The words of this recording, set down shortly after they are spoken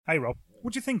Hey Rob,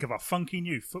 what do you think of our funky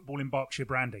new Football in Berkshire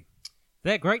branding?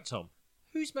 They're great, Tom.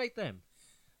 Who's made them?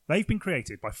 They've been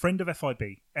created by friend of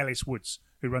FIB, Ellis Woods,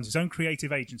 who runs his own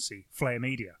creative agency, Flair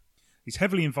Media. He's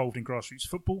heavily involved in grassroots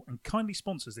football and kindly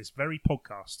sponsors this very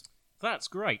podcast. That's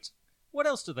great. What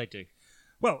else do they do?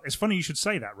 Well, it's funny you should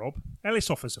say that, Rob. Ellis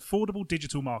offers affordable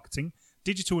digital marketing,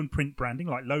 digital and print branding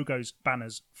like logos,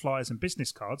 banners, flyers and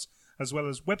business cards, as well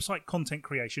as website content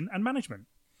creation and management.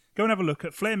 Go and have a look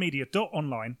at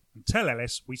flairmedia.online and tell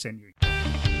Ellis we sent you.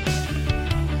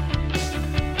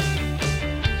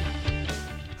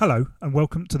 Hello and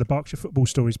welcome to the Berkshire Football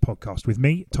Stories podcast with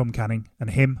me, Tom Canning, and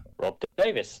him, Rob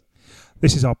Davis.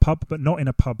 This is our pub, but not in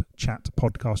a pub chat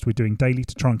podcast we're doing daily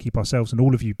to try and keep ourselves and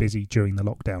all of you busy during the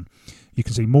lockdown. You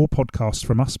can see more podcasts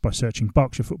from us by searching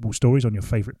Berkshire Football Stories on your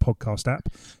favourite podcast app.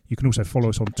 You can also follow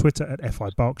us on Twitter at FI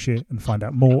Berkshire and find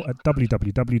out more at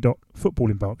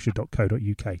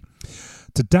www.footballinberkshire.co.uk.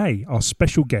 Today, our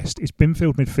special guest is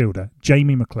Binfield midfielder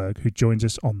Jamie McClurg, who joins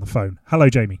us on the phone. Hello,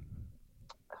 Jamie.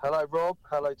 Hello, Rob.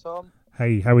 Hello, Tom.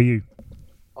 Hey, how are you?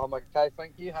 I'm okay,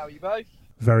 thank you. How are you both?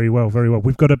 Very well, very well.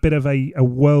 We've got a bit of a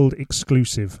world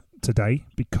exclusive today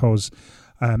because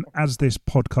as this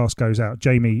podcast goes out,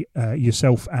 Jamie,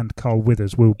 yourself and Carl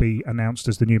Withers will be announced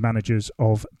as the new managers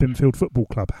of Binfield Football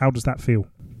Club. How does that feel?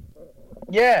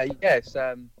 Yes.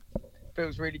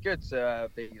 Feels really good to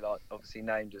be obviously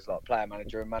named as player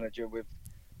manager and manager with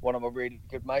one of my really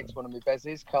good mates, one of my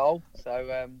bezies, Carl.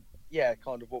 So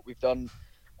kind of what we've done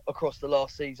across the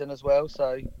last season as well.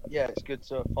 So it's good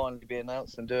to finally be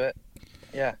announced and do it.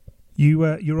 Yeah.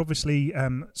 You're obviously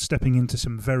stepping into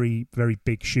some very, very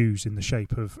big shoes in the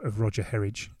shape of Roger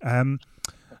Herridge.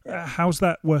 How's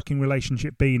that working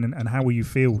relationship been, and how will you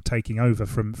feel taking over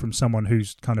from someone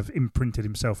who's kind of imprinted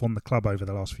himself on the club over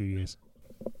the last few years?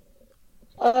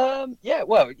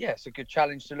 It's a good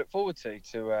challenge to look forward to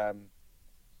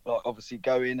obviously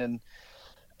go in and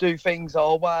do things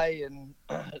our way and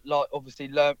obviously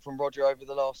learn from Roger over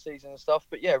the last season and stuff.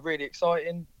 But really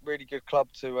exciting, really good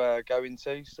club to go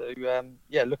into. So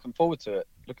looking forward to it.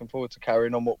 Looking forward to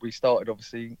carrying on what we started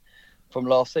obviously from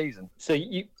last season. So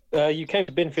you came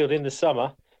to Binfield in the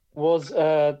summer. Was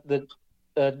the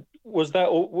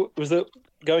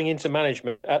going into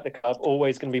management at the club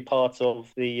always going to be part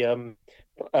of the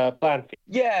plan?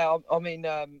 Yeah, I mean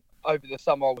over the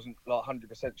summer I wasn't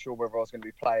 100% sure whether I was going to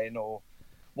be playing or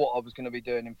what I was going to be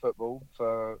doing in football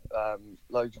for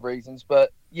loads of reasons.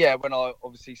 But when I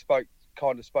obviously spoke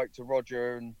to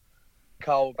Roger and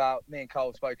Carl about, me and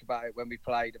Carl spoke about it when we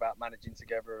played, about managing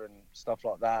together and stuff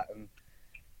like that. And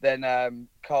then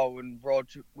Carl and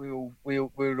Roger, we all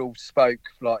spoke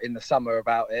in the summer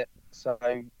about it. So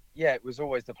it was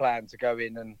always the plan to go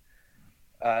in and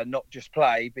not just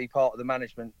play, be part of the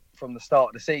management from the start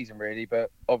of the season really. But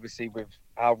obviously with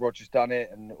how Roger's done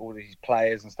it and all these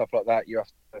players and stuff like that, you have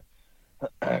to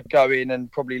go in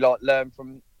and probably learn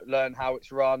how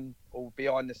it's run, all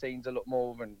behind the scenes a lot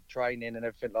more, and training and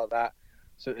everything like that.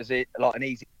 So it was an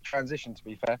easy transition, to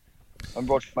be fair. And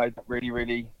Roger made that really,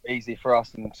 really easy for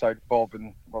us, and so did Bob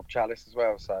and Rob Chalice as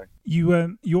well. So you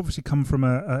obviously come from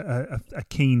a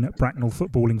keen Bracknell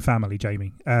footballing family,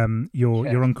 Jamie.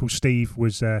 Your uncle Steve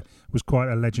was quite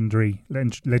a legendary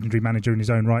manager in his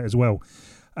own right as well.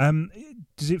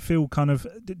 Does it feel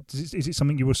is it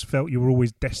something you felt you were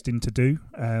always destined to do,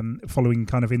 following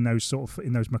kind of in those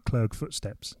McClurg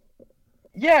footsteps?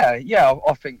 Yeah,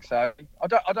 I think so. I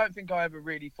don't think I ever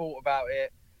really thought about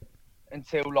it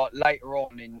until later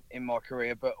on in my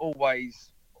career, but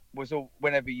always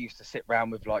whenever you used to sit around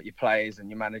with your players and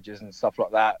your managers and stuff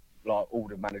like that, all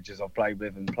the managers I've played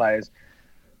with and players,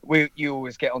 you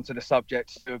always get onto the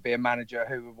subject, who would be a manager,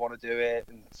 who would want to do it,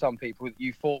 and some people that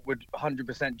you thought would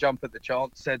 100% jump at the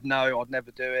chance said no, I'd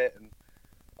never do it, and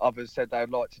others said they'd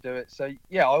like to do it. So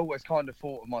I always kind of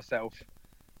thought of myself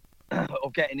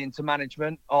of getting into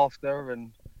management after,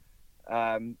 and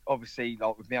obviously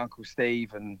with my uncle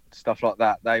Steve and stuff like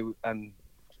that, they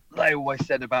always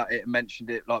said about it and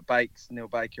mentioned it, Neil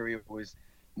Baker, he always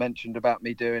mentioned about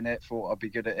me doing it, thought I'd be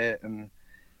good at it, and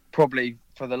probably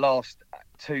for the last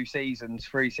 3 seasons,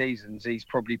 he's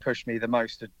probably pushed me the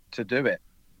most to do it,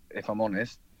 if I'm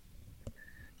honest.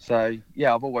 So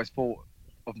I've always thought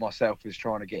of myself as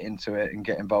trying to get into it and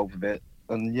get involved with it,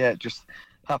 and it just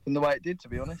happened the way it did, to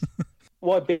be honest.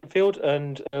 Why Binfield,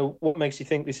 and what makes you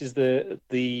think this is the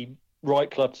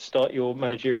right club to start your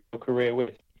managerial career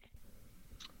with?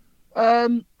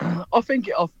 I think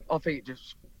it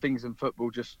just, things in football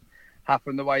just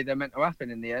happen the way they're meant to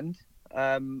happen in the end.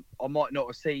 I might not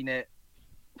have seen it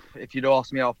if you'd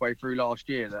asked me halfway through last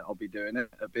year that I'll be doing it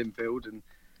at Binfield and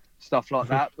stuff like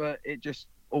that, but it just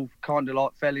all kind of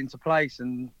like fell into place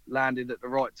and landed at the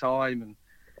right time,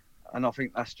 and I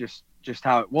think that's just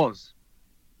how it was.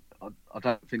 I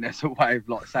don't think there's a way of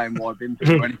like saying why I've been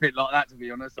through or anything like that, to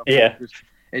be honest. I think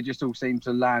it just all seemed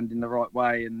to land in the right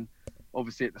way, and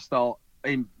obviously at the start,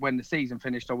 when the season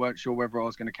finished, I weren't sure whether I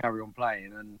was going to carry on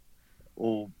playing and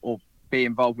or be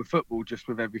involved with football, just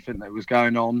with everything that was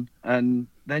going on. And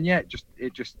then it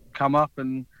just come up,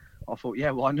 and I thought,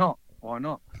 why not?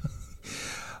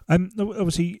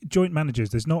 Obviously, joint managers.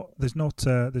 There's not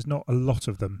a lot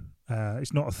of them.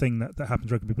 It's not a thing that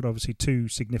happens regularly. But obviously, two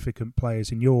significant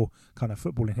players in your kind of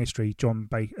footballing history,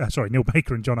 Neil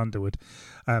Baker and John Underwood,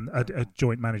 a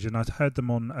joint manager. And I'd heard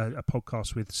them on a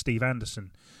podcast with Steve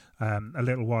Anderson a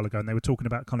little while ago, and they were talking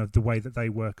about kind of the way that they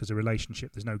work as a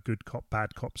relationship. There's no good cop,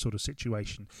 bad cop sort of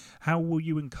situation. How will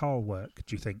you and Carl work,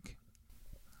 do you think?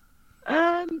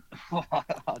 I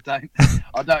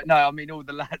don't know. I mean, all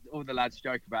the lads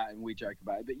joke about it, and we joke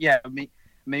about it. But yeah, I mean,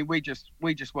 we just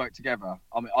work together.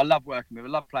 I mean, I love working with him.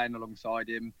 I love playing alongside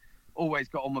him. Always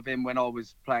got on with him when I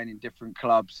was playing in different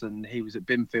clubs, and he was at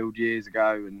Binfield years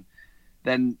ago, and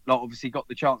then obviously got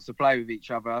the chance to play with each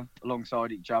other,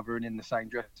 alongside each other, and in the same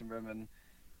dressing room. And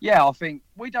yeah, I think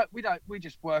we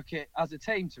just work it as a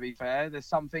team. To be fair, there's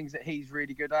some things that he's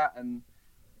really good at, and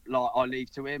like I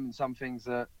leave to him, and some things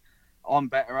that I'm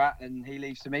better at and he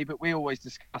leaves to me, but we always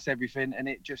discuss everything, and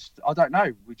it just, I don't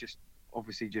know, we just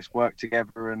obviously just work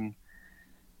together and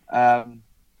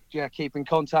keep in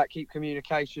contact, keep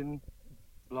communication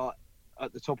like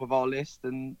at the top of our list,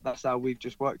 and that's how we've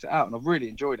just worked it out. And I've really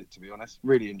enjoyed it, to be honest.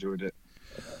 Really enjoyed it.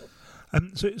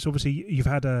 So obviously you've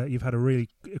had a really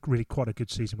quite a good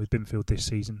season with Binfield this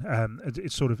season.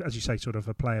 It's sort of, as you say, sort of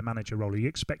a player manager role. Are you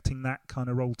expecting that kind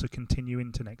of role to continue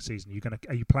into next season?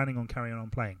 Are you planning on carrying on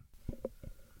playing?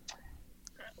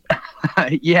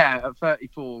 Yeah, at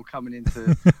 34, coming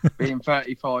into being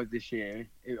 35 this year,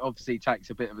 it obviously takes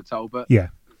a bit of a toll. But yeah,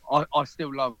 I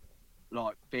still love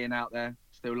like being out there.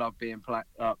 Still love being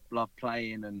love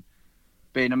playing and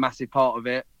being a massive part of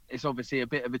it. It's obviously a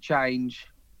bit of a change.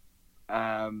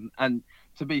 And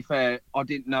to be fair, I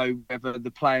didn't know whether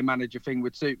the player manager thing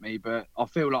would suit me, but I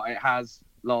feel like it has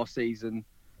last season,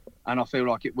 and I feel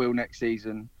like it will next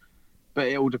season. But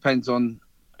it all depends on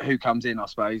who comes in, I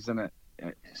suppose, isn't it?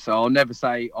 So I'll never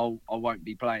say I won't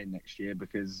be playing next year,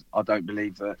 because I don't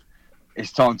believe that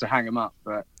it's time to hang them up.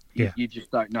 But you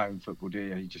just don't know in football, do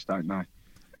you? You just don't know.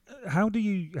 How do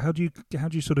you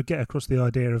sort of get across the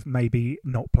idea of maybe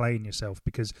not playing yourself?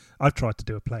 Because I've tried to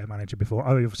do a player manager before.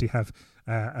 I obviously have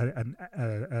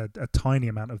a tiny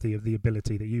amount of the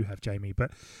ability that you have, Jamie,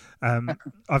 but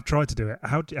I've tried to do it.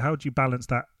 How do you balance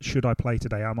that? Should I play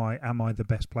today? Am I the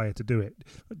best player to do it?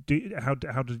 How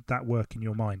did that work in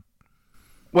your mind?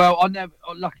 Well, I never.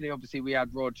 Luckily, obviously, we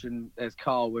had Rog and there's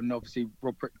Carl, and obviously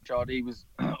Rob Pritchard. He was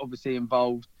obviously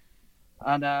involved.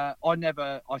 And I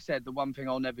said the one thing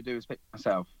I'll never do is pick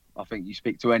myself. I think you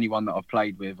speak to anyone that I've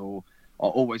played with, or I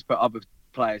always put other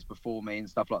players before me and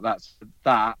stuff like that. So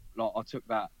I took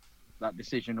that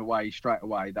decision away straight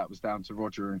away. That was down to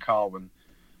Roger and Carl and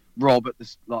Rob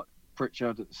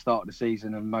Pritchard at the start of the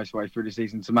season and most way through the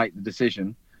season to make the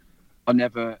decision. I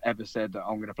never ever said that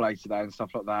I'm going to play today and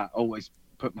stuff like that. I always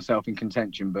put myself in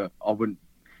contention, but I wouldn't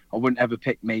ever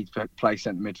pick me to play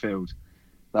centre midfield.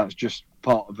 That's just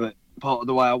part of it. Part of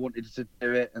the way I wanted to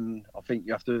do it, and I think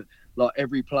you have to, like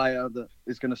every player that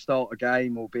is going to start a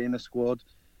game or be in a squad,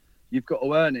 you've got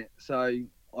to earn it. So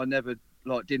I never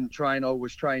didn't train. I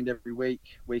always trained every week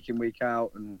in, week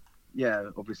out, and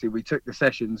obviously we took the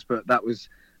sessions, but that was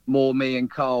more me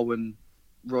and Carl and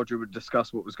Roger would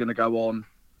discuss what was going to go on.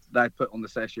 They'd put on the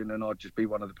session, and I'd just be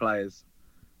one of the players.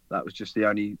 That was just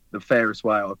the fairest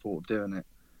way I thought of doing it.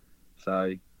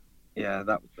 So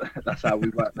that's how we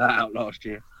worked that out last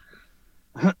year.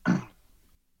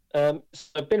 So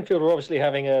Binfield were obviously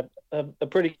having a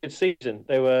pretty good season.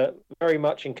 They were very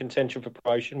much in contention for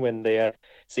promotion when the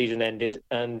season ended,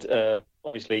 and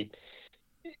obviously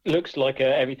it looks like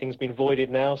everything's been voided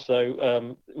now.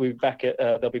 So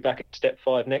they'll be back at step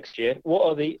 5 next year. What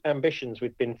are the ambitions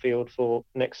with Binfield for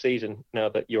next season now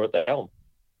that you're at the helm?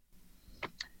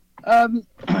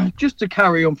 Just to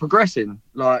carry on progressing,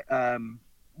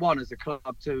 one as a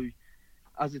club, 2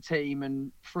 as a team,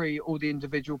 and 3 all the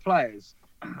individual players.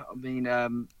 I mean,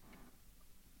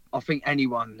 I think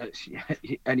anyone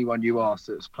you ask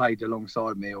that's played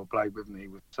alongside me or played with me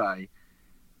would say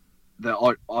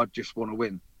that I just want to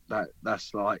win.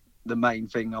 That's like the main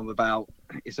thing I'm about.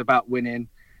 It's about winning,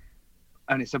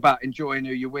 and it's about enjoying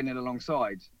who you're winning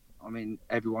alongside. I mean,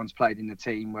 everyone's played in a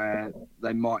team where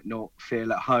they might not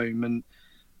feel at home, and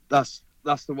that's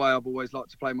that's the way I've always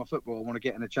liked to play my football. I want to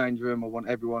get in a change room. I want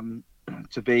everyone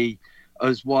to be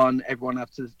as one. Everyone have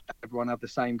the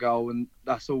same goal, and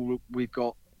that's all we've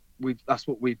got. That's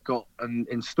what we've got and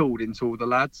installed into all the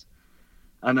lads,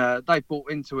 and they've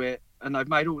bought into it, and they've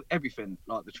made everything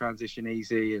like the transition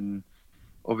easy, and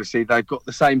obviously they've got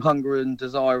the same hunger and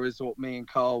desire as what me and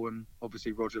Carl and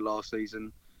obviously Roger last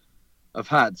season have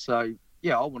had. So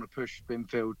yeah, I want to push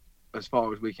Binfield as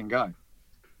far as we can go.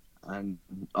 And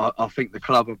I think the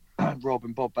club of Rob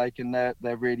and Bob Bacon, they're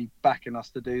really backing us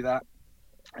to do that.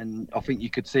 And I think you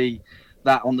could see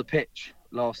that on the pitch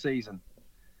last season.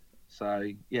 So,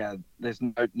 yeah, there's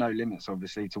no limits,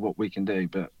 obviously, to what we can do.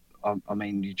 But, I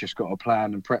mean, you just got to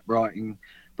plan and prep right and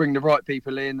bring the right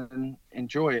people in and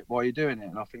enjoy it while you're doing it.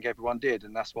 And I think everyone did.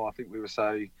 And that's why I think we were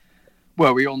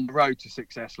we were on the road to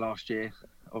success last year,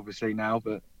 obviously now.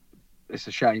 But it's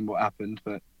a shame what happened.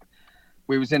 But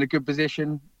we was in a good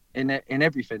position in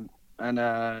everything, and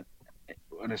a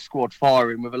squad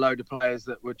firing with a load of players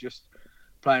that were just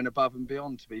playing above and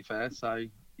beyond, to be fair. So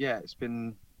yeah, it's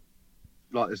been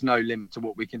like there's no limit to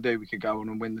what we can do. We could go on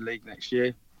and win the league next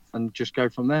year and just go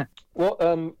from there.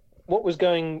 What was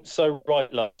going so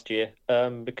right last year?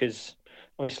 Because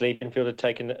obviously Binfield had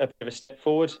taken a bit of a step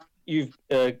forward. You've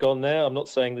gone there. I'm not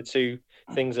saying the two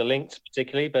things are linked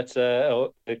particularly, but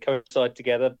they coincide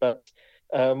together. But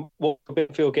what was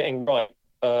Binfield getting right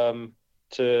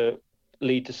to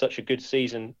lead to such a good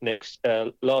season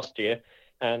last year,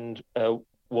 and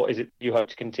what is it you hope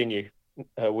to continue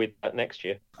with that next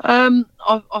year?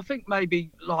 I think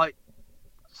maybe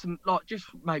some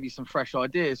fresh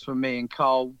ideas from me and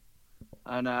Carl,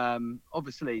 and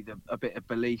obviously a bit of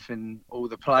belief in all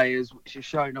the players, which is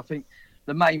shown. I think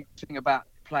the main thing about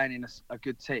playing in a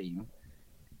good team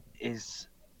is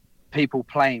people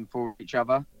playing for each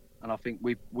other, and I think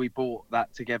we brought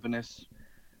that togetherness,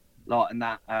 and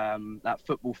that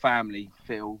football family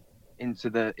feel into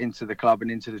the club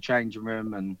and into the changing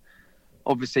room, and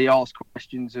obviously ask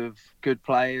questions of good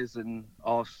players and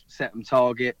set them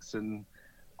targets. And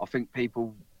I think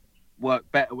people work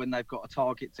better when they've got a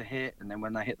target to hit, and then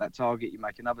when they hit that target, you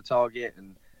make another target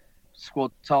and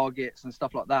squad targets and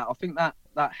stuff like that. I think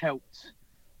that helped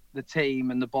the team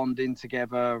and the bonding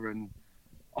together. And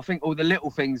I think all the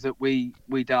little things that we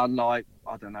done, like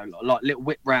I don't know, like little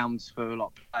whip rounds for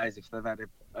players if they've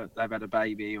had a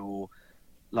baby, or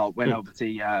when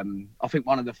obviously I think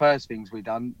one of the first things we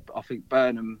done, I think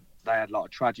Burnham, they had a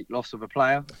tragic loss of a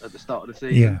player at the start of the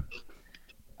season.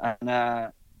 Yeah. And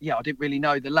I didn't really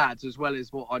know the lads as well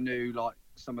as what I knew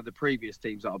some of the previous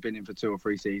teams that I've been in for 2 or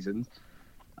 3 seasons.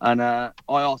 And I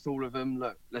asked all of them,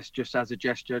 look, let's just as a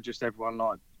gesture, just everyone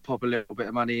pop a little bit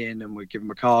of money in, and we give them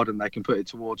a card and they can put it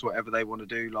towards whatever they want to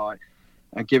do,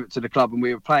 and give it to the club. And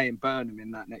we were playing Burnham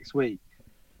in that next week.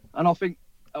 And I think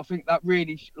that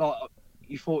really,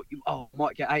 you thought,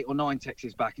 might get 8 or 9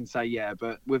 texts back and say, yeah,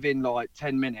 but within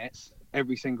 10 minutes,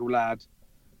 every single lad,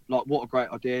 what a great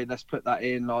idea, let's put that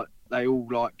in. They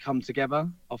all come together.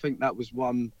 I think that was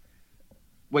one,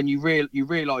 when you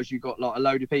realise you got a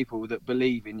load of people that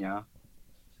believe in you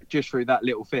just through that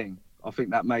little thing. I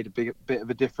think that made a bit of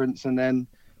a difference. And then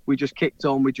we just kicked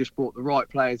on. We just brought the right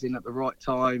players in at the right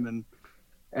time, and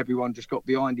everyone just got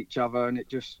behind each other. And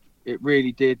it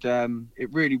really did.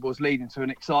 It really was leading to an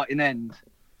exciting end,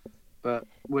 but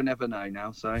we'll never know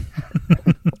now. So,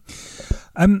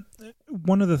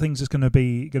 one of the things that's going to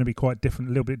be quite different,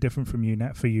 a little bit different from you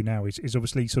now, is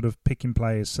obviously sort of picking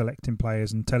players, selecting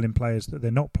players, and telling players that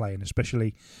they're not playing.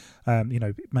 Especially,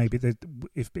 maybe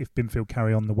if Binfield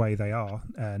carry on the way they are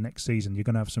next season, you're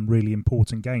going to have some really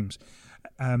important games.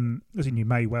 As in, you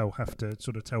may well have to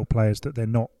sort of tell players that they're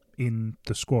not in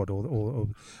the squad or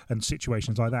and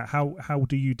situations like that. How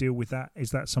do you deal with that?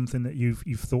 Is that something that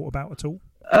you've thought about at all?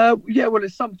 Yeah, well,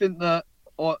 it's something that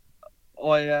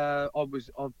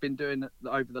I've been doing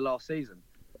over the last season.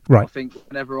 Right. I think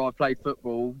whenever I've played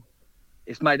football,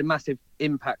 it's made a massive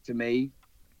impact to me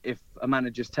if a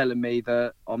manager's telling me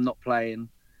that I'm not playing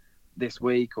this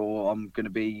week, or I'm going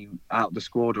to be out of the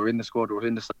squad or in the squad or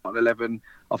in the starting 11.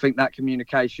 I think that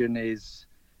communication is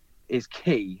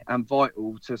key and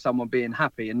vital to someone being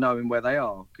happy and knowing where they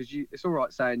are. Because it's all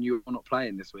right saying you're not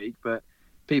playing this week, but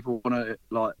people want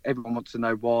to, everyone wants to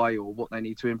know why or what they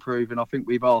need to improve. And I think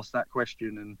we've asked that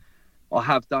question, and I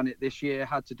have done it this year,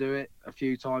 had to do it a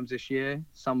few times this year.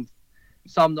 Some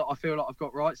that I feel like I've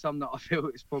got right, some that I feel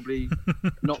it's probably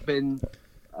not been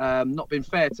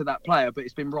fair to that player, but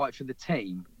it's been right for the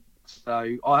team.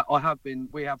 So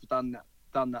we have done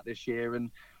that this year,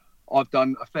 and I've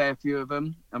done a fair few of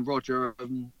them, and Roger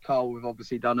and Carl have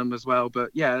obviously done them as well. But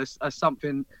yeah, it's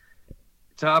something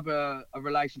to have a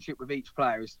relationship with each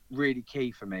player is really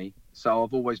key for me. So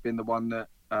I've always been the one that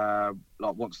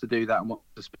wants to do that and wants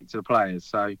to speak to the players.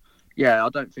 So yeah, I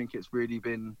don't think it's really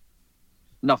been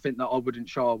nothing that I wouldn't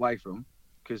shy away from,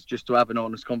 because just to have an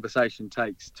honest conversation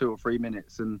takes 2 or 3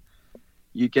 minutes and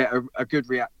you get a good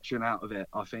reaction out of it.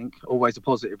 I think always a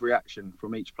positive reaction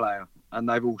from each player, and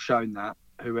they've all shown that.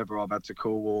 Whoever I've had to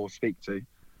call or speak to,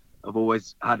 I've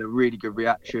always had a really good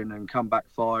reaction and come back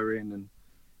firing. And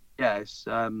yes,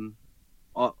 I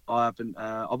haven't.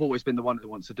 I've always been the one that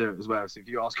wants to do it as well. So if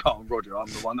you ask Carl and Roger, I'm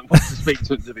the one that wants to speak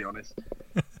to them, to be honest.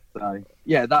 So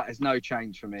yeah, that is no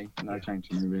change for me. No change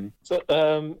for me, really.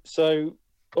 So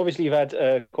obviously you've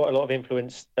had quite a lot of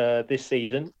influence this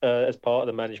season as part of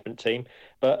the management team.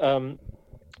 But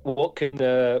what can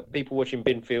people watching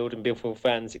Binfield and Binfield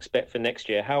fans expect for next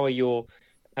year?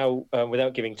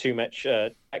 Without giving too much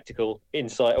tactical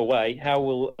insight away, how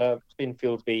will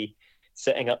Binfield be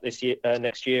setting up this year,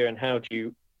 next year, and how do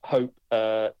you hope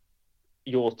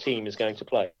your team is going to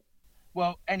play?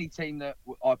 Well, any team that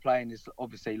I play in is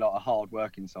obviously like a hard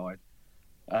working side,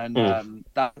 and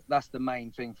that's the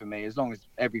main thing for me. As long as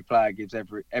every player gives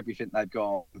everything they've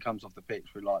got and comes off the pitch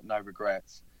with like no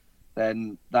regrets,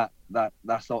 then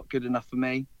that's not good enough for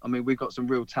me. I mean, we've got some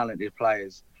real talented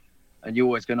players, and you're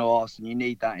always going to ask, and you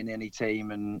need that in any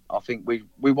team. And I think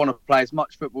we want to play as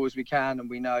much football as we can, and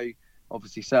we know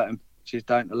obviously certain pitches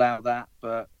don't allow that,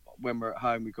 but when we're at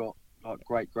home we've got like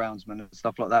great groundsmen and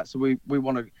stuff like that. So we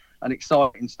want an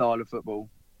exciting style of football,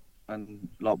 and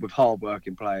like with hard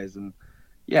working players. And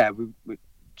yeah, we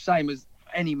same as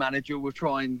any manager will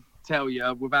try and tell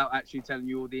you without actually telling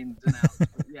you all the ins and outs.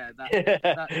 But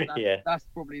yeah, that's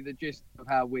probably the gist of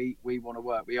how we want to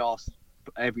work. We ask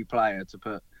every player to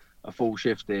put a full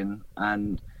shift in,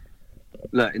 and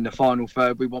look, in the final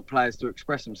third we want players to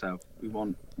express themselves. We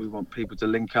want people to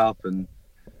link up and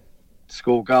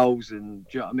score goals, and do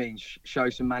you know what I mean, show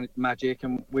some magic.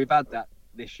 And we've had that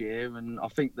this year, and I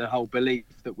think the whole belief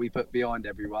that we put behind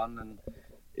everyone, and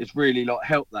it's really like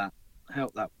help that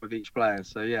with each player.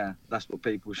 So yeah, that's what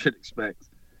people should expect,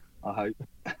 I hope.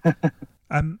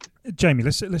 Jamie,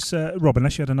 let's Rob,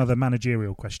 unless you had another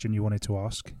managerial question you wanted to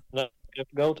ask. No,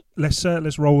 gold. Let's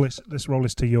roll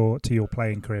this to your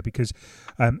playing career, because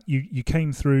you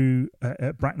came through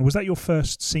at Bracknell. Was that your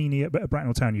first senior at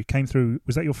Bracknell Town? You came through.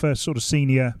 Was that your first sort of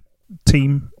senior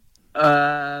team?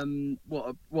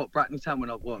 What Bracknell Town when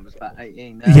I was about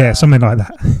 18? Yeah, something like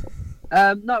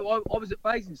that. No, I was at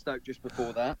Basingstoke just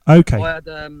before that. Okay. I had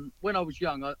when I was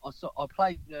young, I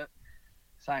played.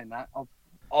 Saying that, I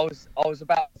was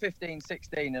about 15,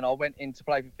 16, and I went in to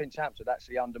play for Finch Hampstead,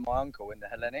 actually under my uncle in the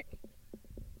Hellenic.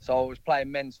 So I was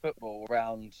playing men's football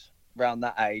around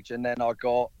that age, and then I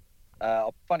got,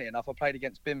 funny enough, I played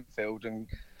against Binfield and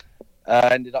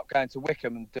ended up going to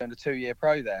Wickham and doing a 2-year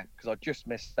pro there, because I just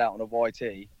missed out on a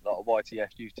YT, like a YTF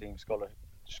youth team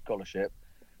scholarship.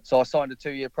 So I signed a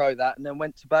 2-year pro that, and then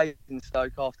went to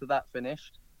Basingstoke after that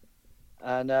finished,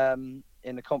 and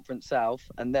in the Conference South,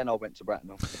 and then I went to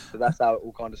Bracknell. So that's how it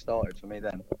all kind of started for me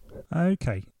then.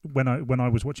 Okay. When I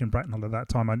was watching Bracknell at that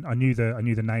time, I knew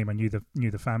the name, I knew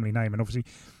the family name, and obviously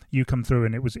you come through,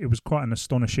 and it was quite an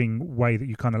astonishing way that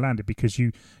you kind of landed, because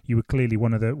you were clearly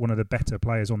one of the better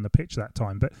players on the pitch that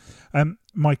time. But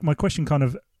my question kind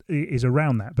of is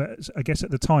around that. But I guess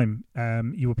at the time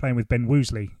you were playing with Ben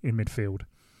Woosley in midfield.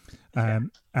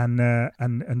 And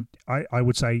I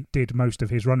would say did most of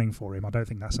his running for him. I don't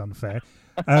think that's unfair.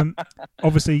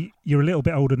 Obviously, you're a little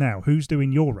bit older now. Who's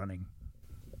doing your running?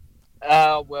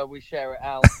 Well, we share it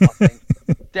out, I think.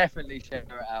 Definitely share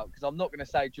it out, because I'm not going to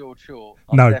say George Short.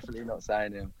 I'm definitely not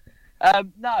saying him.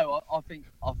 No, I think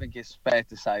it's fair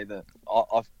to say that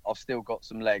I've still got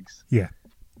some legs. Yeah.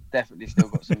 Definitely still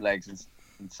got some legs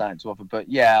and something to offer. But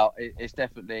yeah, it's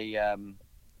definitely a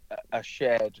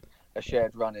shared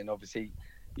running. Obviously,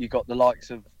 you got the likes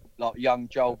of like young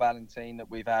Joel Valentine that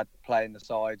we've had playing the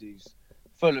side, who's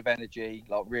full of energy,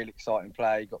 like really exciting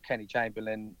player. You got Kenny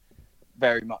Chamberlain,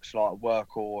 very much like a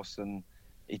workhorse, and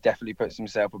he definitely puts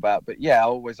himself about. But yeah, I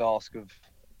always ask of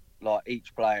like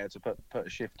each player to put a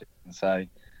shift in. So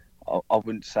I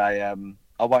wouldn't say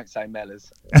I won't say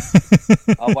Mellors.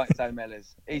 I won't say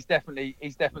Mellors. He's definitely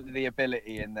the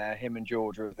ability in there. Him and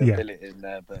George are the ability in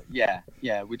there. But yeah,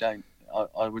 we don't.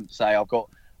 I wouldn't say I've got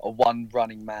a one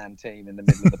running man team in the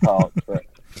middle of the park, but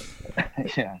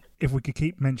yeah. If we could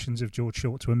keep mentions of George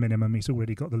Short to a minimum, he's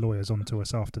already got the lawyers onto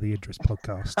us after the Idris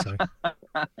podcast. So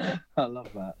I love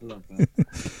that.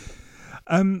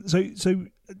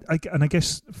 I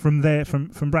guess from there, from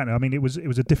Bracknell, I mean, it was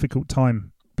a difficult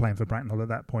time playing for Bracknell at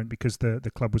that point because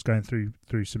the club was going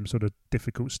through some sort of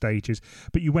difficult stages.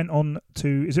 But you went on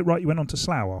to, is it right? You went on to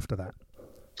Slough after that.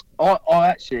 I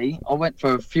went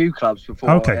for a few clubs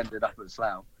before Okay. I ended up at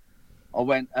Slough. I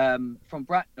went from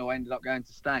Bracknell. I ended up going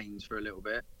to Staines for a little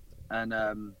bit, and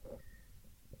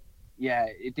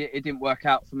it didn't work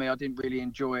out for me. I didn't really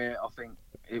enjoy it. I think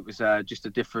it was just a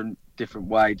different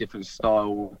way, different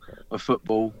style of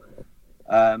football,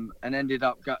 and ended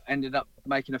up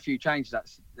making a few changes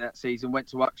that season. Went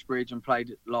to Uxbridge and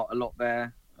played a lot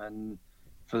there, and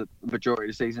for the majority of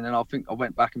the season. And I think I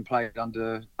went back and played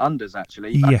unders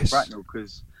actually back at Bracknell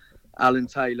because Alan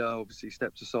Taylor obviously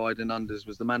stepped aside and unders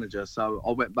was the manager. So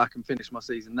I went back and finished my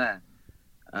season there.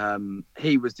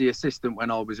 He was the assistant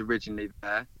when I was originally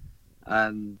there,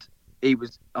 and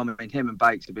him and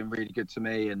Bakes have been really good to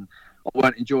me, and I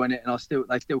weren't enjoying it, and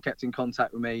they still kept in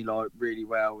contact with me like really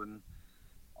well, and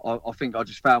I think I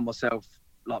just found myself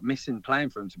like missing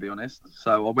playing for him, to be honest.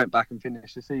 So I went back and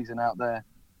finished the season out there,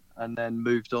 and then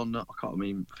moved on. I can't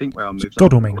even think where I moved.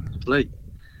 Godalming. On. Fleet.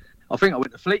 I think I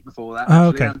went to Fleet before that. Oh,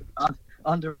 actually, okay.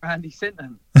 Under Andy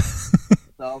Sinton.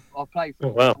 So I played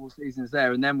for 4 seasons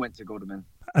there, and then went to Godalming.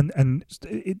 And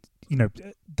it,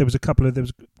 there was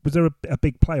was there a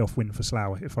big playoff win for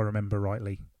Slough, if I remember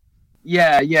rightly?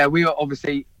 Yeah, we were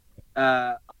obviously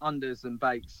Unders and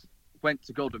Bakes went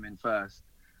to Godalming first,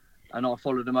 and I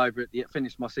followed them over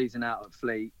finished my season out at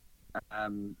Fleet.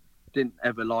 Didn't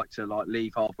ever like to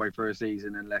leave halfway through a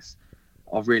season unless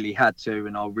I really had to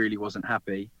and I really wasn't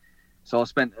happy. So I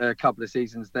spent a couple of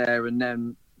seasons there and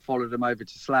then followed them over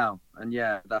to Slough. And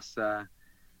yeah,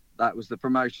 that was the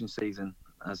promotion season,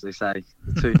 as they say,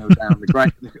 2-0 down.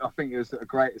 I think it was the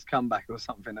greatest comeback or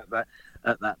something at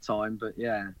that time. But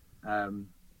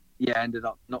ended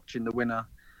up notching the winner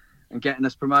and getting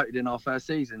us promoted in our first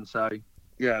season. So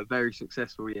yeah, very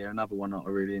successful year. Another one that I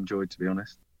really enjoyed, to be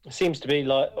honest. It seems to be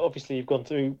like, obviously you've gone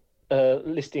through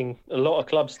listing a lot of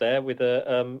clubs there with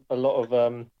a lot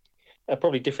of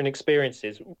probably different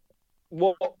experiences.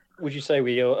 What would you say were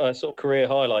your sort of career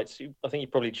highlights? I think you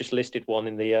probably just listed one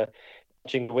in the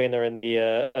winner in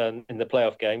the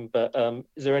playoff game, but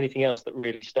is there anything else that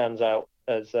really stands out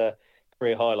as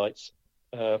career highlights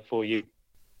for you?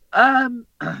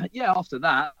 After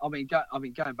that, going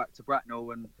back to Bracknell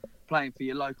and playing for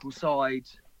your local side,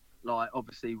 like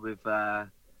obviously with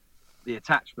the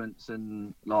attachments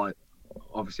and like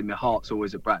obviously my heart's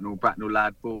always at Bracknell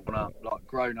lad,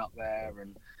 grown up there,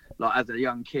 and like as a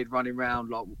young kid running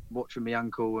around like watching my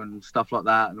uncle and stuff like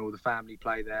that, and all the family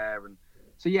play there. And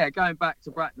so going back to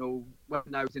Bracknell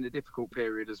when I was in a difficult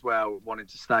period as well, wanting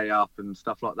to stay up and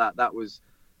stuff like that. That was,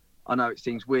 I know it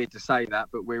seems weird to say that,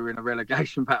 but we were in a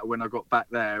relegation battle when I got back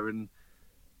there, and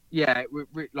we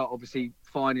like obviously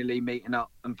finally meeting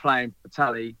up and playing for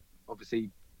Tally.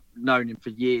 Obviously known him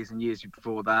for years and years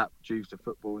before that due to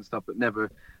football and stuff, but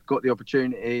never got the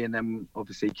opportunity. And then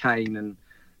obviously Kane and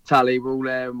Tally were all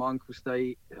there, and my Uncle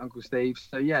Steve.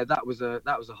 So yeah, that was a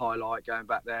highlight, going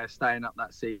back there, staying up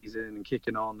that season and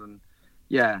kicking on. And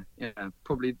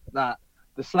probably that.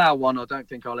 The Slough one I don't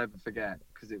think I'll ever forget,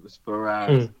 because it was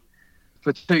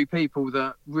for two people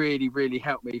that really, really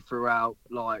helped me throughout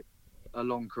like a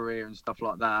long career and stuff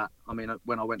like that. I mean,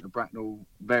 when I went to Bracknell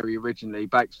very originally,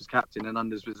 Bakes was captain and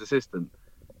Unders was assistant.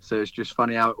 So it's just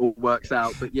funny how it all works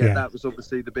out. But that was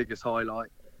obviously the biggest highlight,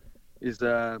 is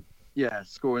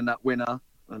scoring that winner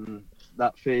and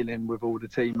that feeling with all the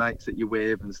teammates that you're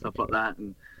with and stuff like that,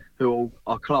 and who all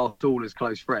are classed all as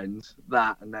close friends.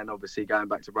 That, and then obviously going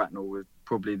back to Bracknell, were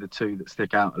probably the two that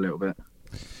stick out a little bit.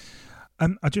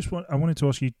 I wanted to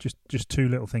ask you just two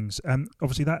little things.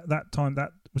 Obviously that time, that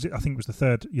was it. I think it was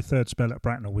your third spell at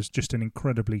Bracknell was just an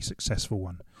incredibly successful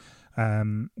one.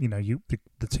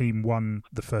 The team won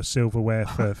the first silverware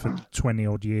for 20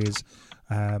 odd years,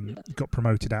 got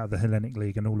promoted out of the Hellenic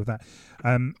League and all of that.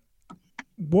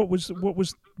 What was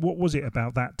it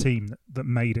about that team that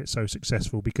made it so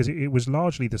successful? Because it was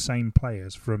largely the same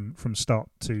players from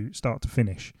start to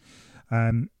finish.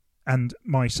 And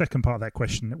my second part of that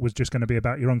question was just going to be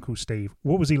about your Uncle Steve.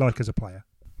 What was he like as a player?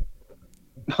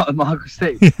 My Uncle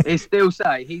Steve. He still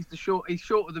say he's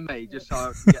shorter than me, just so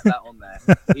I can get that on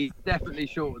there. He's definitely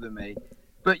shorter than me.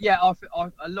 But yeah,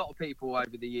 a lot of people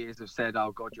over the years have said,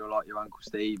 "Oh God, you're like your Uncle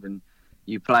Steve, and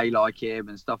you play like him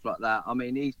and stuff like that." I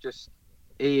mean, he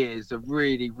is a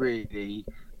really, really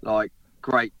like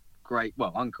great,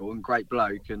 uncle and great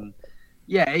bloke. And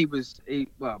yeah,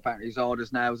 apparently he's hard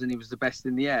as nails, and he was the best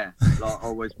in the air. Like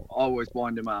always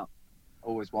wind him up,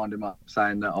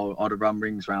 saying that I'd have run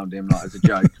rings around him, like as a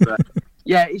joke. But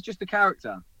yeah, he's just a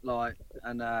character, like,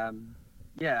 and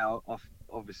I've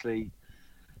obviously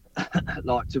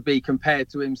like to be compared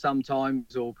to him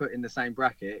sometimes or put in the same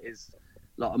bracket is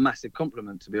like a massive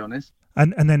compliment, to be honest.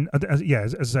 And then as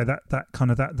I say,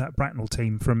 that Bracknell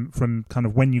team from kind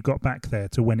of when you got back there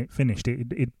to when it finished,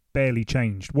 it barely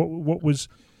changed. What was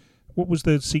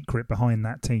the secret behind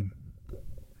that team?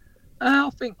 I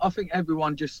think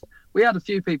everyone we had a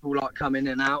few people like come in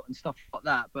and out and stuff like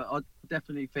that, but I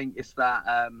definitely think it's that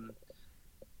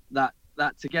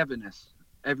that togetherness.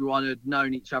 Everyone had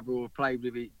known each other or played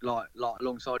with like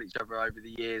alongside each other over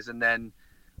the years, and then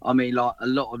I mean like a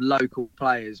lot of local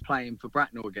players playing for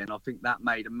Bracknell again. I think that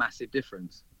made a massive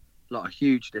difference, like a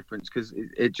huge difference, because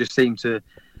it just seemed to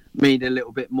mean a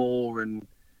little bit more. And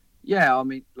yeah, I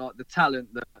mean like the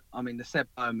talent that the Seb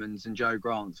Bowmans and Joe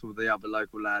Grants, all the other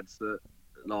local lads that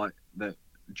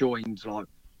joined like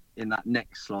in that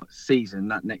next like season,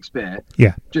 that next bit,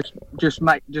 yeah, just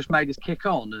made us kick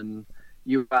on. And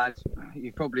you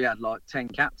probably had like 10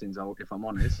 captains, if I'm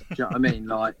honest. Do you know what I mean?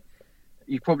 Like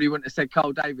you probably wouldn't have said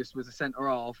Carl Davis was a centre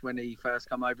half when he first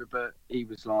come over, but he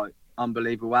was like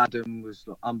unbelievable. Adam was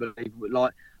unbelievable.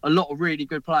 Like a lot of really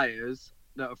good players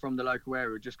that are from the local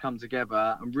area just come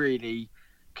together and really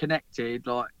connected,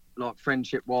 like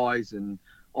friendship wise and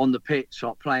on the pitch,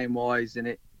 like playing wise, and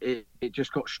it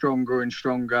just got stronger and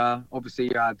stronger. Obviously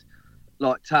you had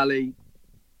like Tally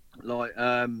like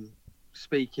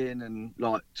speaking and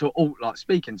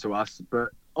speaking to us, but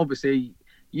obviously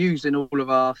using all of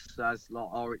us as like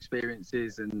our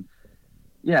experiences. And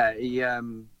yeah, he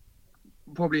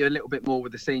probably a little bit more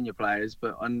with the senior players,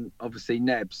 but obviously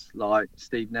Nebs, like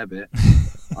Steve Nebbit.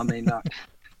 I mean,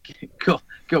 God,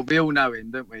 we all know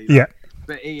him, don't we? Yeah.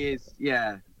 But he is,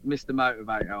 Mr.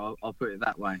 Motivator. I'll put it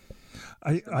that way.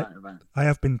 I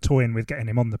have been toying with getting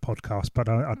him on the podcast, but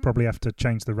I'd probably have to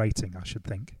change the rating, I should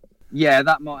think. Yeah,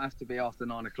 that might have to be after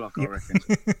 9 o'clock, I reckon.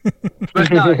 But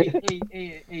no,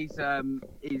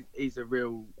 he's a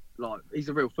real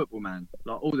football man.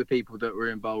 Like all the people that were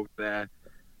involved there,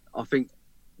 I think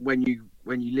when you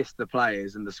list the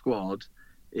players and the squad,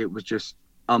 it was just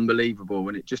unbelievable,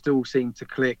 and it just all seemed to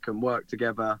click and work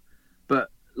together. But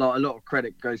like a lot of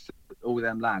credit goes to all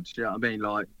them lads, you know what I mean?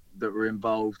 Like that were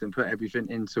involved and put everything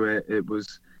into it. It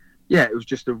was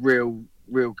just a real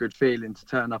good feeling to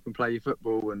turn up and play your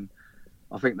football. And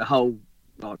I think the whole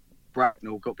like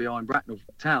Bracknell got behind Bracknell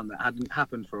town. That hadn't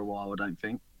happened for a while, I don't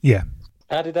think. Yeah.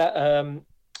 How did that?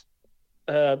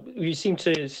 You seem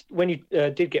to, when you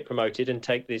did get promoted and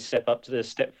take this step up to the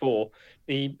step 4,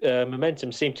 the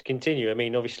momentum seemed to continue. I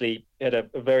mean, obviously, you had a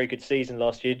very good season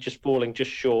last year, just falling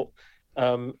just short.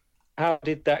 How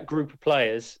did that group of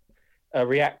players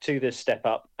react to this step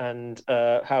up, and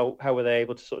how were they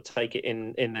able to sort of take it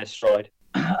in their stride?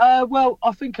 Well,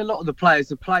 I think a lot of the players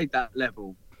have played that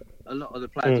level. A lot of the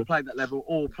players have played that level,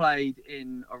 or played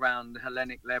in around the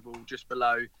Hellenic level, just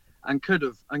below, and could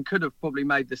have probably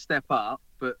made the step up,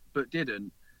 but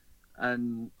didn't.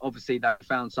 And obviously they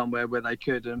found somewhere where they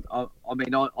could. And I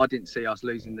didn't see us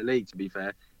losing the league, to be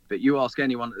fair. But you ask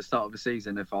anyone at the start of the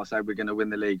season if I say we're going to win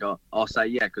the league, I'll say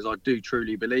yeah, because I do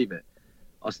truly believe it.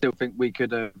 I still think we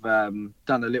could have done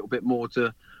a little bit more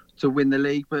to win the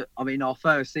league. But I mean, our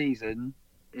first season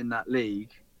in that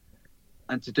league,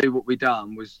 and to do what we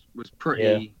done was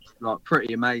pretty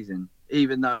amazing.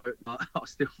 Even though I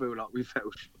still feel like we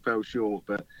fell short.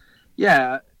 But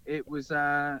yeah, it was.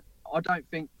 I don't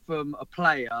think from a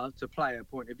player to player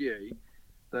point of view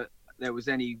that there was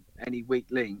any weak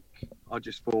link. I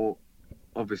just thought,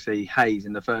 obviously, Hayes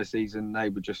in the first season, they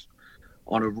were just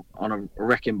on a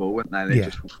wrecking ball, weren't they? They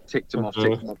just ticked them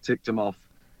off,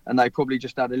 and they probably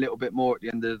just had a little bit more at the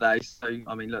end of the day. So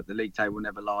I mean, look, the league table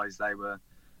never lies.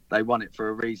 They won it for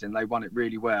a reason. They won it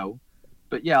really well.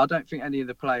 But yeah, I don't think any of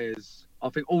the players. I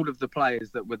think all of the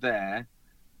players that were there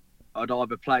had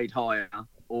either played higher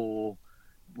or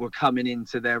were coming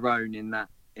into their own in that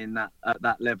at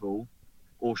that level,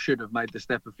 or should have made the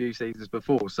step a few seasons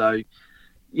before. So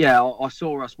yeah, I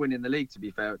saw us winning the league, to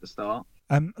be fair, at the start.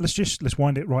 Let's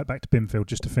wind it right back to Binfield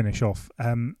just to finish off.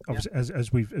 Obviously,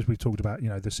 as we've talked about,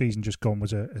 the season just gone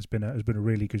has been a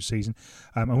really good season.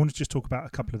 I want to just talk about a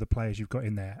couple of the players you've got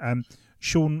in there.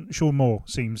 Sean Moore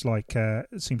seems like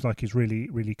he's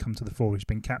really come to the fore. He's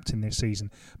been captain this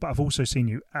season, but I've also seen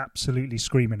you absolutely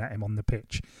screaming at him on the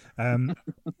pitch.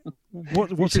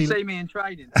 What's you should see me in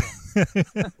training.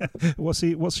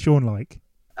 What's Sean like?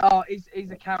 Oh, he's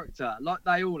a character, like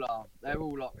they all are. They're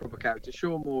all like proper characters.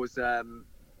 Sean Moore's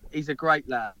he's a great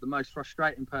lad, the most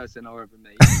frustrating person I'll ever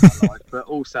meet in my life, but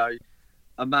also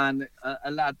a man,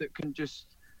 a lad that can just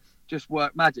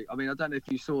work magic. I mean, I don't know if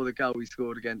you saw the goal he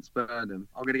scored against Burnham.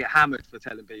 I'm going to get hammered for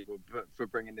telling people for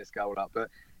bringing this goal up,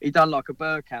 but he done like a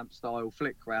Bergkamp style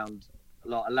flick round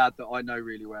like a lad that I know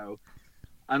really well.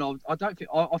 And I don't think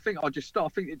I think I just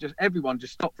stopped. I think everyone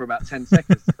just stopped for about 10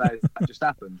 seconds to say that just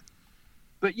happened.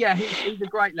 But yeah, he's a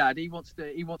great lad. He wants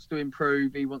to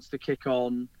improve. He wants to kick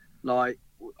on. Like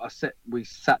we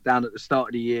sat down at the start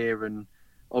of the year, and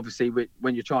obviously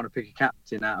when you're trying to pick a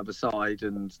captain out of a side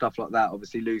and stuff like that,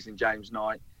 obviously losing James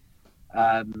Knight,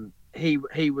 he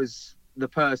was the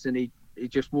person. He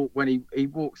just walked when he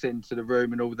walks into the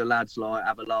room, and all the lads like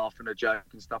have a laugh and a joke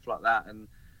and stuff like that. And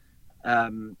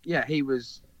yeah,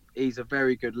 he's a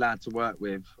very good lad to work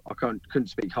with. I couldn't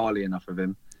speak highly enough of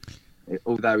him,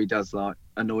 although he does like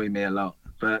annoy me a lot.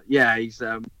 But yeah, he's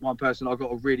one person I've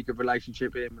got a really good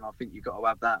relationship with him, and I think you've got to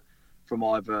have that from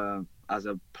either as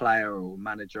a player or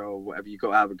manager or whatever. You've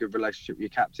got to have a good relationship with your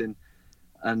captain.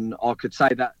 And I could say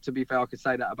that, to be fair, I could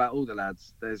say that about all the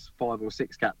lads. There's 5 or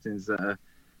 6 captains that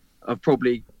have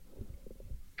probably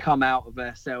come out of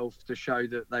themselves to show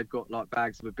that they've got like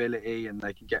bags of ability and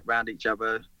they can get round each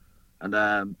other. And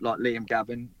like Liam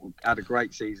Gavin had a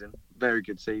great season, very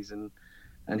good season,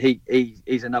 and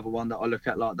he's another one that I look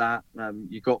at like that.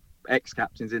 You've got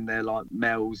ex-captains in there like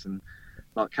Mel's and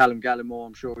like Callum Gallimore.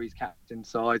 I'm sure he's captain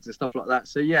sides and stuff like that.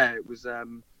 So yeah, it was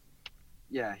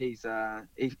yeah, he's the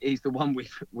one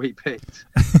we picked.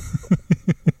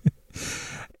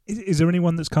 Is there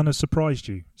anyone that's kind of surprised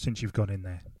you since you've gone in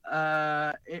there?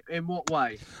 In what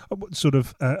way? Sort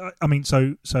of. I mean,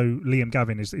 so Liam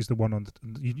Gavin is the one on.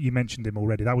 You mentioned him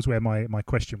already. That was where my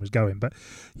question was going. But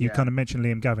you kind of mentioned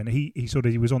Liam Gavin. He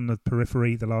was on the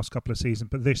periphery the last couple of seasons,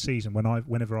 but this season,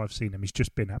 whenever I've seen him, he's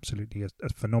just been absolutely a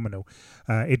phenomenal.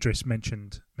 Idris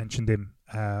mentioned him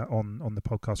on the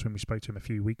podcast when we spoke to him a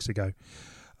few weeks ago.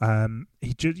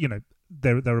 He just,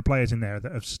 there are players in there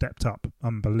that have stepped up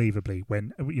unbelievably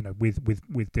when,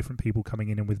 with different people coming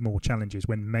in and with more challenges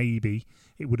when maybe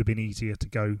it would have been easier to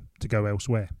go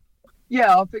elsewhere.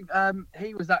 Yeah, I think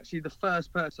he was actually the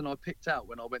first person I picked out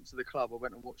when I went to the club. I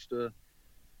went and watched a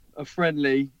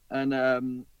friendly and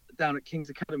down at King's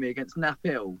Academy against Nap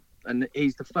Hill, and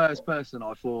he's the first person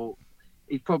I thought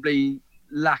he's probably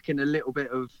lacked a little bit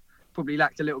of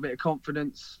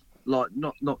confidence. Like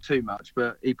not too much,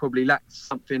 but he probably lacked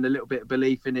something, a little bit of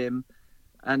belief in him.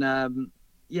 And I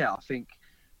think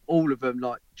all of them,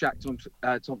 like Jack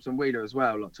Thompson Wheeler as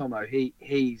well, like Tomo,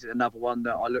 he's another one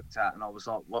that I looked at and I was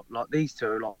like, what? Like these two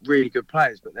are like really good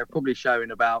players, but they're probably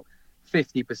showing about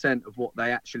 50% of what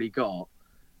they actually got.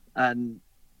 And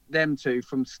them two,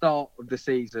 from start of the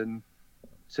season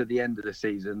to the end of the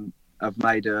season, have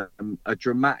made a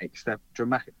dramatic step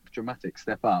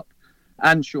up.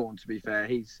 And Sean, to be fair,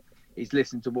 he's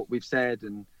listened to what we've said,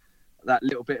 and that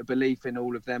little bit of belief in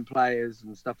all of them players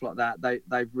and stuff like that.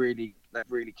 They've really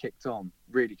kicked on.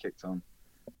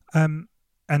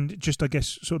 And just, I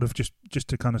guess, sort of just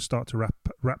to kind of start to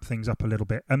wrap things up a little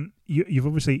bit.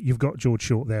 You've got George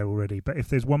Short there already, but if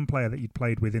there's one player that you'd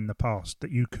played with in the past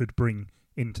that you could bring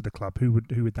into the club, who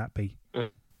would that be?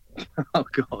 Oh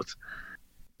God!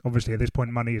 Obviously, at this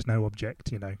point, money is no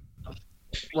object,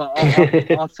 Well,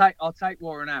 I'll take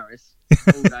Warren Harris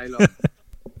all day long.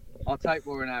 I'll take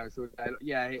Warren Harris all day long.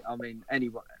 Yeah, I mean,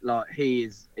 anyone, like he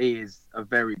is a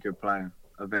very good player.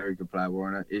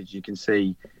 Warren, as you can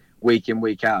see, week in,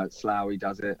 week out at Slough, he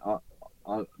does it.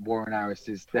 Warren Harris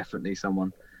is definitely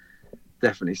someone.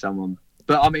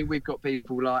 But I mean, we've got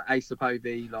people like Asa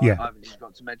Povey. I haven't even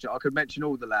got to mention. I could mention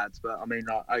all the lads, but I mean,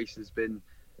 like Ace has been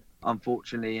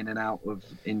unfortunately in and out of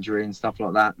injury and stuff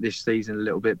like that this season a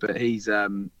little bit, but he's a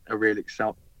real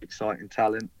exciting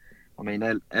talent. I mean,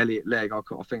 Elliot Legg, I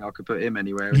think I could put him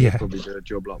anywhere. He'd probably do a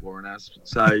job like Warren Harris.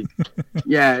 So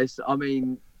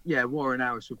Warren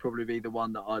Harris would probably be the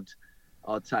one that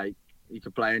I'd take. He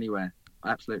could play anywhere,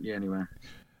 absolutely anywhere.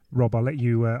 Rob, I'll let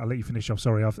you finish off.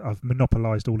 Sorry, I've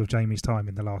monopolised all of Jamie's time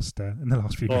in the last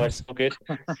few minutes. It's all good.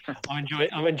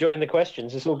 I'm enjoying the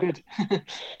questions. It's all good.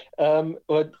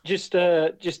 Well, just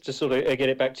to sort of get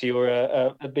it back to your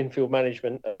Binfield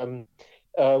management.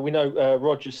 We know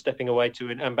Roger's stepping away to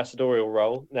an ambassadorial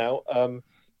role now.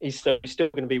 He's still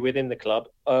going to be within the club.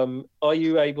 Are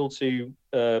you able to?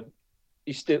 Is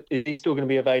he still going to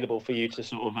be available for you to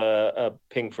sort of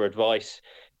ping for advice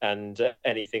and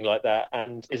anything like that?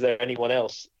 And is there anyone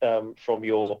else from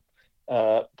your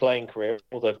playing career,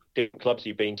 all the different clubs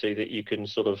you've been to, that you can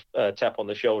sort of tap on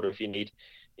the shoulder if you need,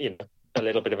 a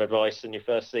little bit of advice in your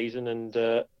first season, and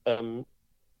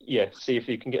see if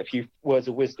you can get a few words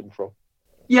of wisdom from?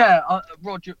 Yeah,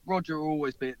 Roger will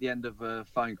always be at the end of a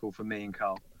phone call for me and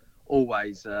Carl.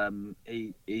 Always.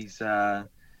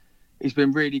 He's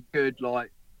been really good.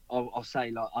 Like I'll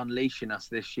say, like unleashing us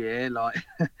this year, like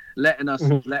letting us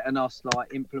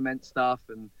like implement stuff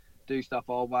and do stuff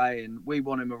our way, and we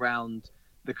want him around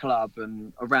the club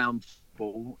and around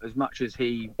football as much as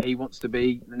he wants to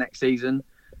be the next season.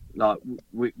 Like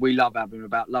we love having him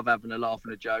about, love having a laugh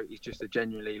and a joke. He's just a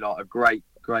genuinely like a great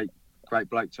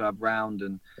bloke to have round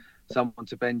and someone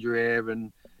to bend your ear.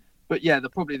 But yeah,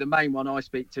 probably the main one I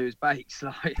speak to is Bakes.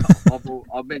 Like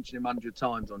I've mentioned him 100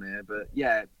 times on here, but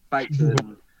yeah, Bakes.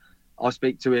 I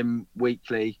speak to him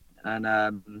weekly, and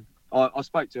I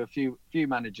spoke to a few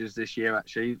managers this year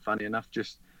actually. Funny enough,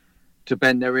 just to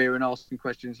bend their ear and ask him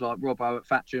questions, like Robbo at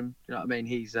Fatcham. You know what I mean?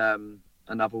 He's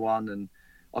another one, and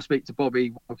I speak to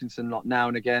Bobby Wilkinson like now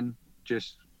and again,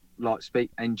 just like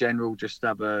speak in general, just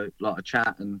have a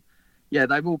chat. And yeah,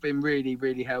 they've all been really,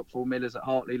 really helpful. Millers at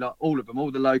Hartley, like all of them,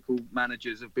 all the local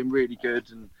managers have been really good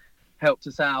and helped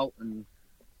us out. And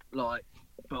like,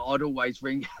 but I'd always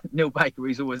ring Neil Baker.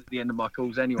 He's always at the end of my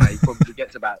calls anyway. He probably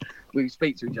gets we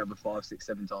speak to each other 5, 6,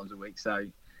 7 times a week. So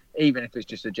even if it's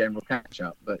just a general catch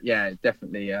up, but yeah,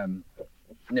 definitely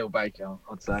Neil Baker,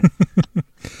 I'd say.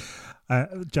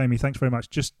 Jamie, thanks very much.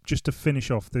 Just to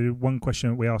finish off, the one question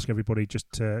that we ask everybody, just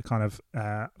to kind of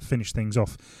finish things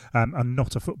off, and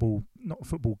not a football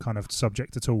kind of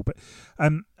subject at all, but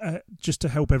just to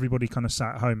help everybody kind of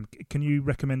sat at home, can you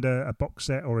recommend a box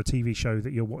set or a TV show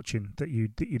that you're watching that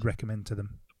you'd recommend to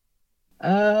them?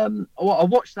 Well, I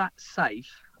watched that Safe.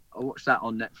 I watched that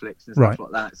on Netflix and stuff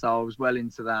like that. So I was well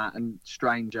into that, and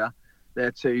Stranger.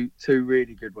 They're two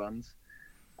really good ones.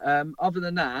 Other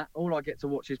than that, all I get to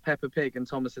watch is Peppa Pig and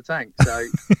Thomas the Tank. So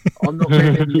I'm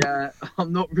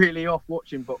not really off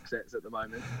watching box sets at the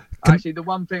moment. Actually, the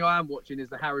one thing I am watching is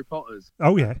the Harry Potters.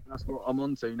 Oh yeah, that's what I'm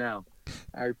on to now.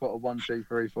 Harry Potter 1, 2,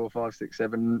 3, 4, 5, 6,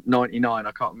 7, 99.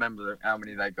 I can't remember how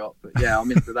many they got, but yeah, I'm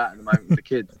into that at the moment with the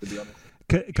kids, to be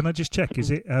honest. Can I just check?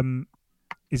 Is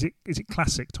it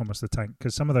classic Thomas the Tank?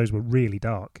 Because some of those were really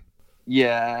dark.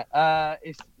 Yeah,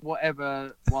 it's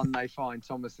whatever one they find.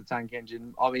 Thomas the Tank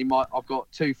Engine. I mean, I've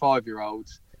got 2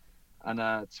 5-year-olds and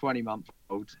a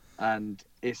 20-month-old, and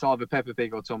it's either Peppa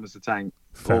Pig or Thomas the Tank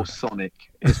or Sonic.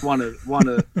 It's one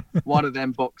of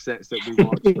them box sets that we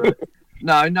watch. But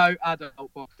no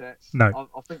adult box sets. No,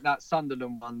 I think that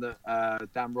Sunderland one that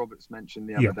Dan Roberts mentioned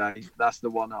the other day. That's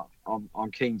the one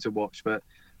I'm keen to watch. But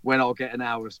when I'll get an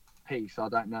hour's peace, I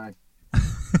don't know.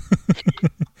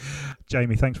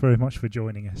 Jamie, thanks very much for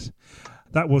joining us.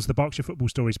 That was the Berkshire Football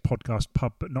Stories podcast,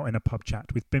 Pub But Not in a Pub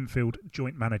Chat, with Binfield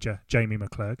joint manager Jamie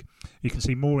McClurg. You can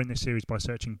see more in this series by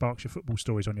searching Berkshire Football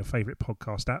Stories on your favourite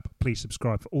podcast app. Please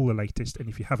subscribe for all the latest, and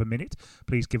if you have a minute,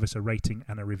 please give us a rating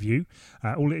and a review.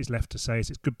 All it is left to say is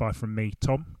it's goodbye from me,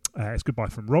 Tom. It's goodbye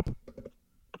from Rob.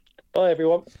 Bye,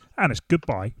 everyone. And it's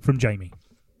goodbye from Jamie.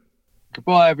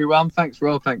 Goodbye, everyone. Thanks,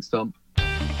 Rob. Thanks, Tom.